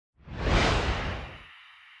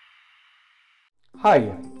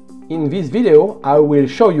Hi, in this video I will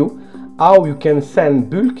show you how you can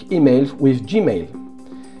send bulk emails with Gmail.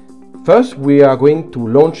 First we are going to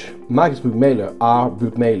launch Max Bulk Mailer, our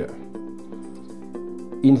bulk mailer.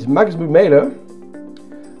 In Max Bulk Mailer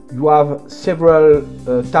you have several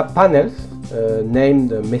tab panels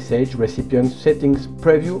named Message, Recipient, Settings,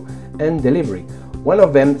 Preview and Delivery. One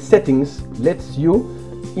of them, Settings, lets you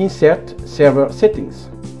insert server settings.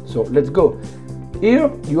 So let's go.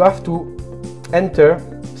 Here you have to enter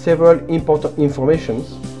several important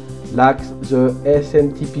informations like the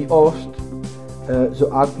SMTP host,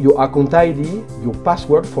 your account ID, your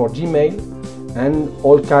password for Gmail, and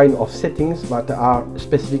all kinds of settings that are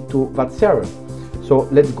specific to that server. So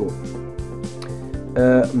let's go.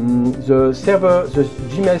 The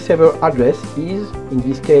Gmail server address is, in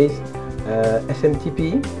this case,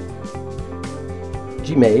 smtp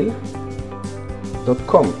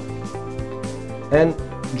gmail.com, and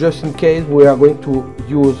just in case we are going to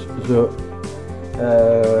use the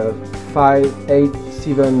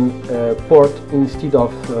 587 port instead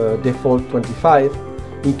of default 25,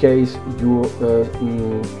 in case your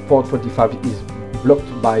port 25 is blocked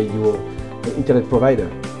by your internet provider,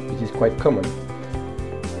 which is quite common.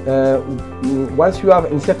 Once you have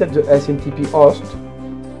inserted the SMTP host,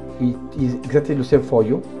 it is exactly the same for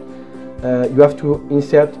you. You have to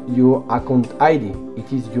insert your account ID.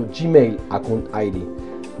 It is your Gmail account ID.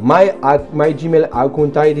 My Gmail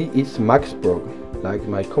account ID is MaxProg, like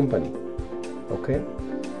my company. Okay.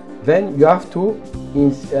 Then you have to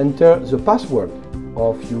enter the password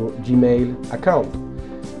of your Gmail account.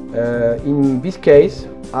 In this case,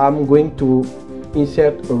 I'm going to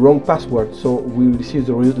insert a wrong password, so we will see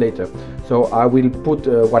the result later. So I will put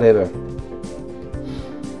whatever.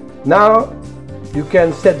 Now you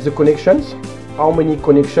can set the connections, how many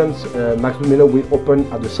connections Max Bulk Mailer will open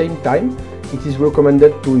at the same time. It is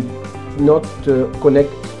recommended to not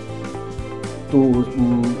connect to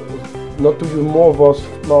not to use more than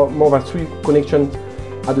 3 connections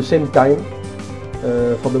at the same time.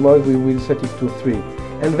 For the moment we will set it to 3,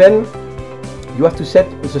 and then you have to set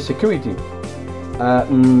the security.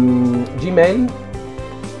 Gmail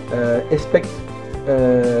expect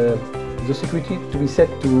the security to be set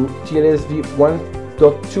to TLS-v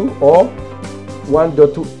 1.2 or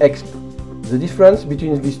 1.2x. The difference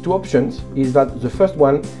between these two options is that the first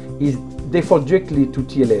one is default directly to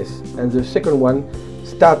TLS, and the second one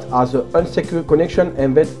starts as an unsecure connection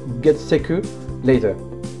and then gets secure later.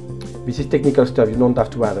 This is technical stuff, you don't have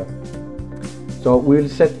to add it. So we'll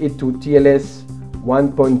set it to TLS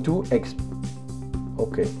 1.2x.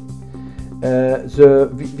 Okay.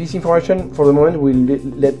 This information for the moment we'll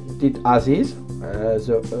let it as is.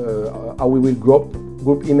 How we will group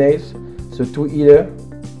emails, the to header,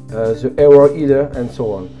 the error header, and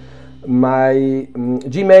so on. My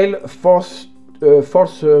Gmail force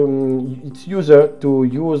its user to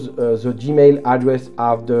use the Gmail address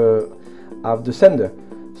of the sender.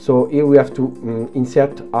 So here we have to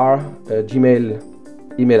insert our Gmail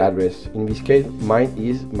email address. In this case, mine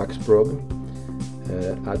is maxprog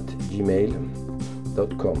at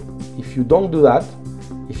gmail.com. If you don't do that,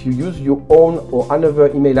 if you use your own or another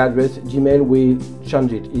email address, Gmail will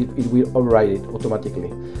change it. It will override it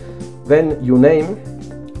automatically. Then your name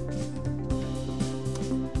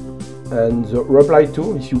and the reply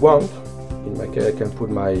to, if you want. In my case, I can put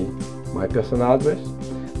my personal address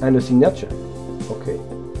and a signature. Okay.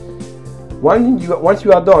 Once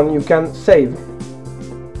you are done, you can save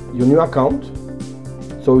your new account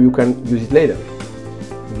so you can use it later.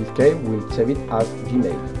 In this case, we'll save it as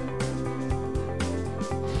Gmail.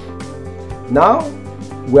 Now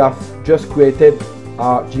we have just created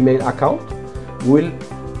our Gmail account. We'll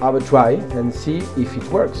have a try and see if it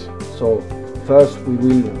works. So first we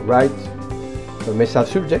will write a message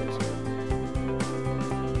subject,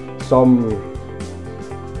 some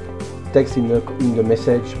text in the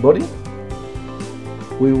message body.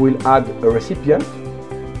 We will add a recipient.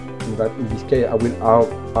 In this case, I will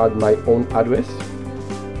add my own address,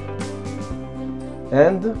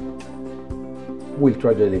 and we'll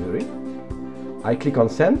try delivery. I click on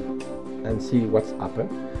send and see what's happened.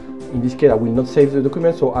 In this case, I will not save the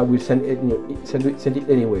document, so I will send it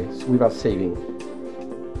anyway without saving.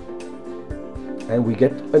 And we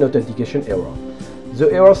get an authentication error. The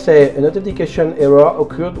error says an authentication error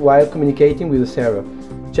occurred while communicating with the server.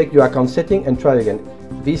 Check your account setting and try again.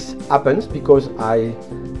 This happens because I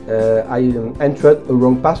entered a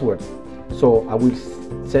wrong password. So I will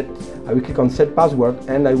click on set password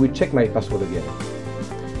and I will check my password again.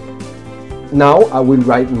 Now I will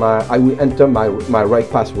enter my right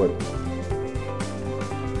password.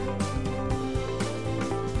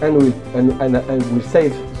 and we'll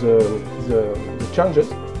save the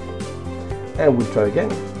changes, and we'll try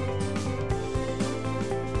again.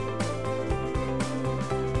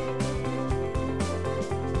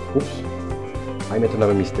 Oops, I made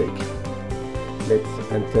another mistake.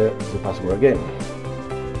 Let's enter the password again.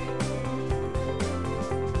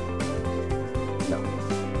 Now,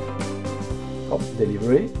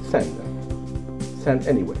 delivery, send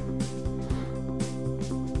anyway.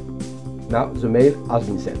 Now the mail has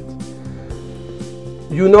been sent.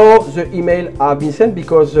 You know the email has been sent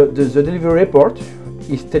because the delivery report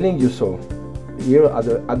is telling you so. Here at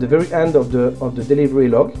the very end of the delivery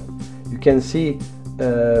log, you can see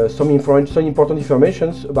some important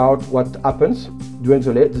information about what happens during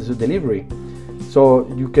the delivery. So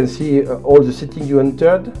you can see all the settings you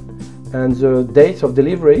entered and the dates of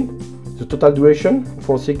delivery, the total duration,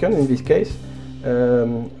 4 seconds in this case,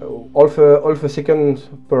 half a second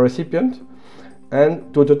per recipient,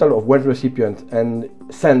 and to a total of 1 recipient, and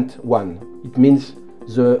sent 1. It means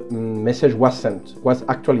the message was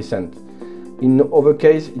actually sent. In other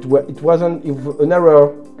case, it wasn't. If an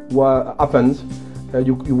error happens,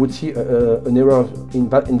 you would see an error in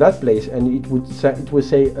that place, and it would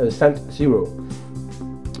say sent 0.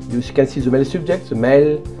 You can see the mail subject, the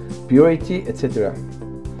mail, priority, etc.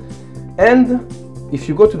 And if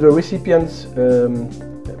you go to the recipients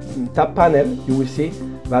tab panel, you will see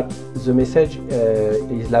that the message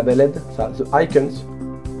is labeled. So the icons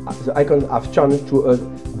have changed to a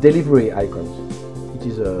delivery icon. It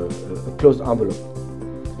is a closed envelope.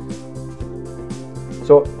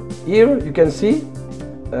 So here you can see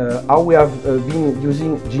how we have been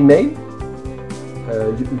using Gmail.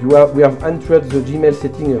 We have entered the Gmail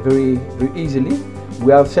setting very easily.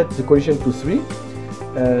 We have set the condition to 3.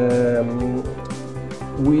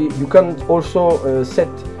 You can also set.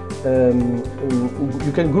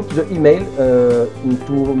 You can group the email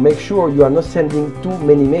to make sure you are not sending too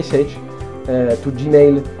many messages to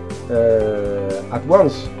Gmail at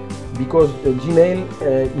once, because Gmail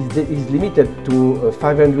is limited to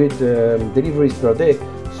 500 deliveries per day.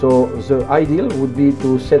 So the ideal would be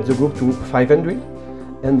to set the group to 500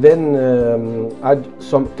 and then add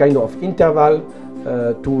some kind of interval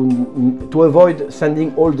to avoid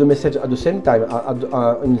sending all the messages at the same time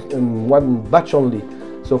in one batch only.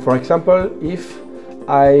 So for example, if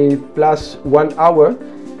I plus 1 hour,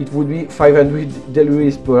 it would be 500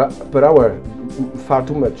 deliveries per hour, far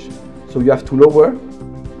too much. So you have to lower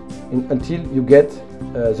until you get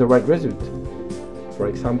the right result. For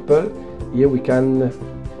example, here we can,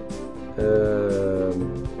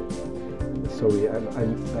 sorry, I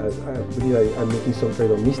believe I'm making some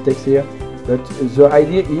kind of mistakes here, but the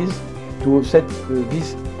idea is to set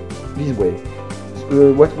this way.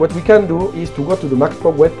 What we can do is to go to the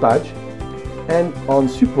MaxProg web page, and on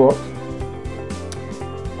support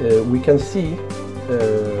we can see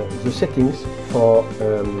the settings for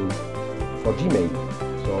Gmail.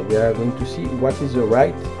 So we are going to see what is the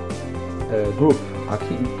right group.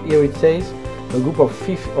 Here it says a group of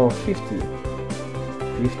 50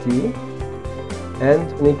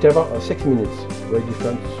 and an interval of 6 minutes, very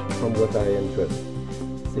different from what I entered.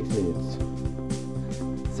 6 minutes.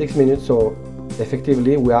 6 minutes, so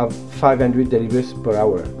effectively we have 500 deliveries per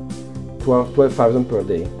hour, 12,000 per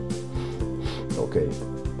day. Okay.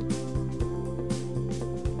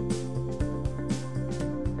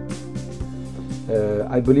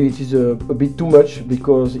 I believe it is a bit too much,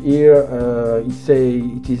 because here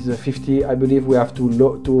it is 50. I believe we have to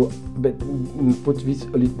put this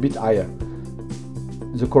a little bit higher.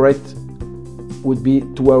 The correct would be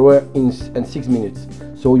 2 hours and 6 minutes.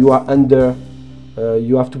 So you are under.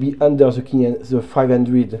 You have to be under the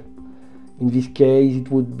 500. In this case,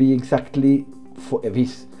 it would be exactly for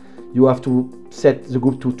this. You have to set the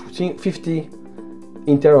group to 50,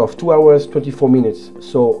 interval of 2 hours 24 minutes.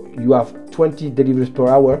 So you have 20 deliveries per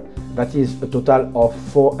hour. That is a total of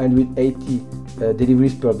 480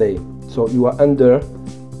 deliveries per day. So you are under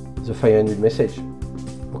the 500 message.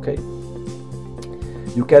 Okay.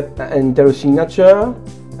 You can enter a signature.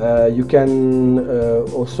 You can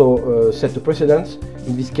also set a precedence.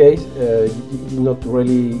 In this case, it is not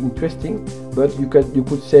really interesting, but you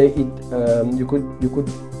could say it. You could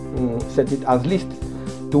set it as list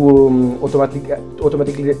to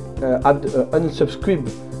automatically add unsubscribe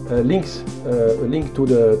links, a link to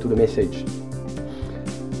the message.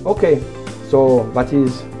 Okay, so that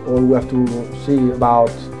is all we have to see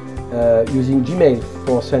about using Gmail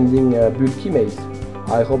for sending bulk emails.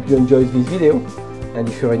 I hope you enjoyed this video. And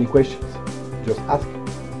if you have any questions, just ask.